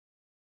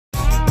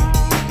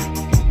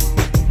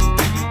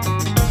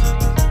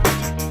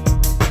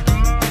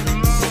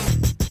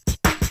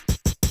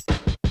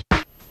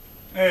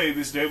Hey,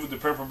 this is Dave with the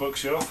Prepper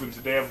Bookshelf, and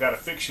today I've got a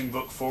fiction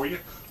book for you,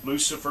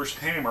 Lucifer's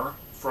Hammer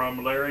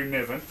from Larry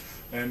Niven.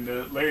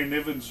 And Larry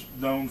Niven's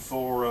known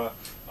for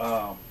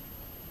a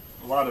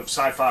lot of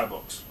sci-fi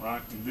books,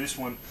 right? And this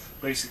one,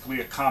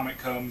 basically a comet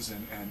comes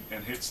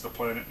and hits the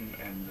planet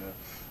and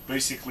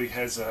basically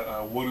has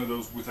one of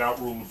those without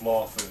rule of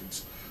law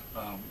things.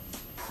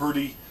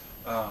 Pretty,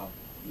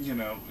 you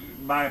know,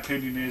 my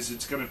opinion is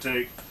it's going to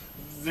take,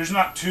 there's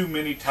not too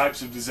many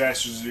types of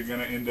disasters that are going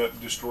to end up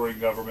destroying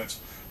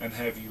governments and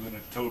have you in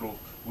a total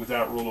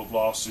without rule of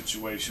law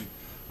situation.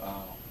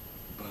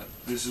 But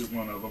this is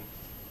one of them.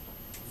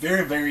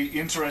 Very, very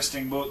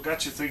interesting book.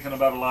 Got you thinking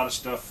about a lot of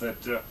stuff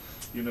that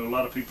you know, a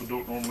lot of people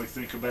don't normally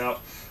think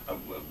about.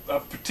 I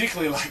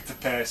particularly like the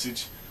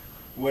passage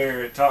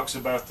where it talks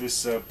about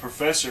this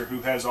professor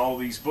who has all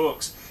these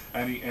books,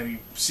 and he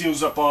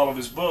seals up all of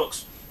his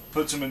books,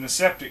 puts them in the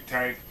septic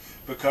tank,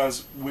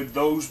 because with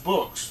those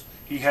books,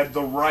 he had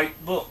the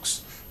right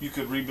books, you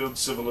could rebuild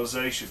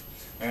civilization.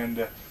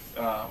 And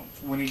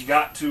when he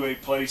got to a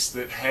place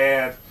that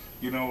had,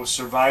 you know, a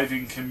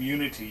surviving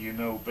community, you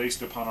know,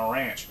 based upon a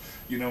ranch,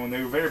 you know, and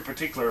they were very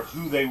particular of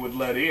who they would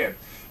let in.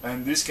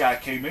 And this guy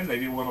came in, they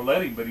didn't want to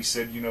let him, but he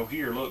said, you know,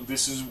 here, look,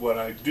 this is what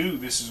I do,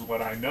 this is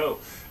what I know.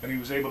 And he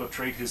was able to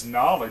trade his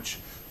knowledge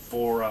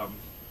for,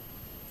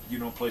 you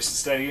know, a place to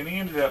stay. And he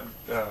ended up,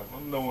 I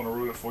don't want to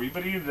ruin it for you,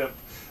 but he ended up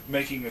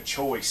making a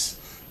choice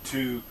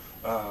to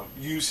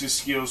use his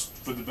skills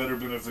for the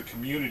betterment of the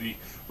community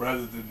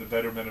rather than the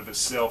betterment of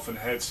himself, and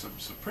had some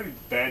pretty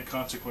bad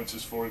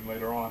consequences for him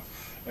later on.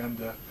 And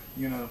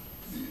you know,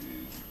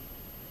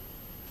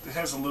 it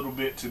has a little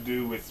bit to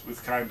do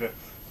with kind of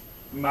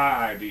my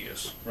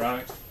ideas,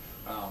 right?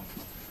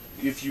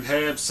 If you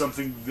have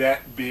something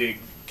that big,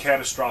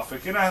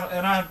 catastrophic, and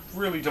I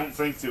really don't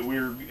think that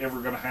we're ever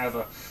going to have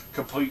a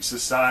complete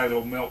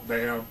societal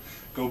meltdown,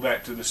 go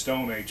back to the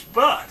Stone Age,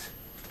 but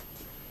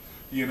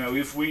you know,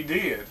 if we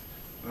did,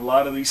 a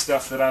lot of these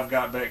stuff that I've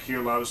got back here,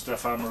 a lot of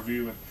stuff I'm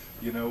reviewing,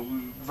 you know,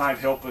 might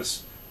help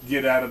us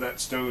get out of that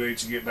Stone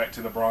Age and get back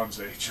to the Bronze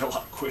Age a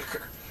lot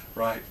quicker,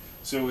 right?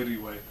 So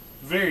anyway,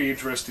 very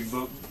interesting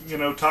book. You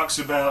know, talks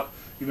about,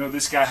 you know,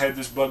 this guy had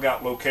this bug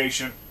out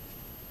location,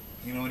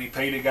 you know, and he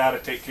paid a guy to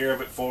take care of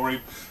it for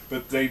him,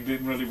 but they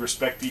didn't really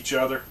respect each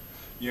other.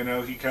 You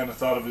know, he kind of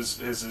thought of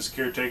his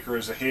caretaker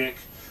as a hick,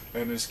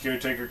 and his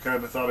caretaker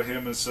kind of thought of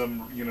him as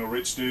some, you know,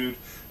 rich dude.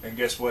 And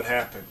guess what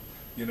happened?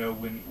 You know,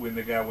 when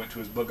the guy went to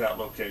his bug out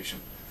location,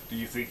 do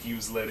you think he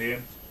was let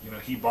in? You know,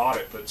 he bought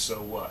it, but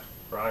so what,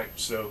 right?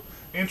 So,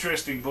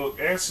 interesting book.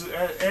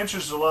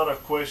 Answers a lot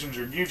of questions,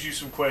 or gives you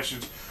some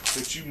questions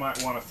that you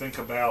might want to think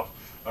about,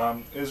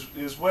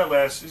 as well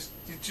as it's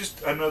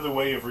just another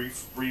way of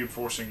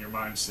reinforcing your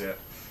mindset.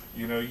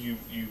 You know, you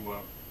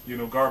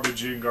know,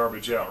 garbage in,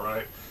 garbage out,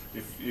 right?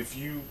 If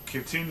you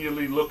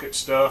continually look at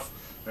stuff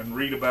and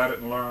read about it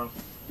and learn,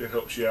 it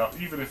helps you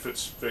out, even if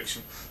it's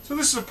fiction. So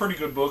this is a pretty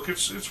good book.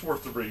 It's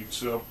worth the read.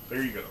 So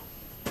there you go.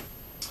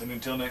 And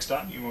until next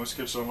time, you can always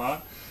catch us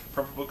online,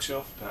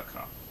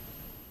 prepperbookshelf.com.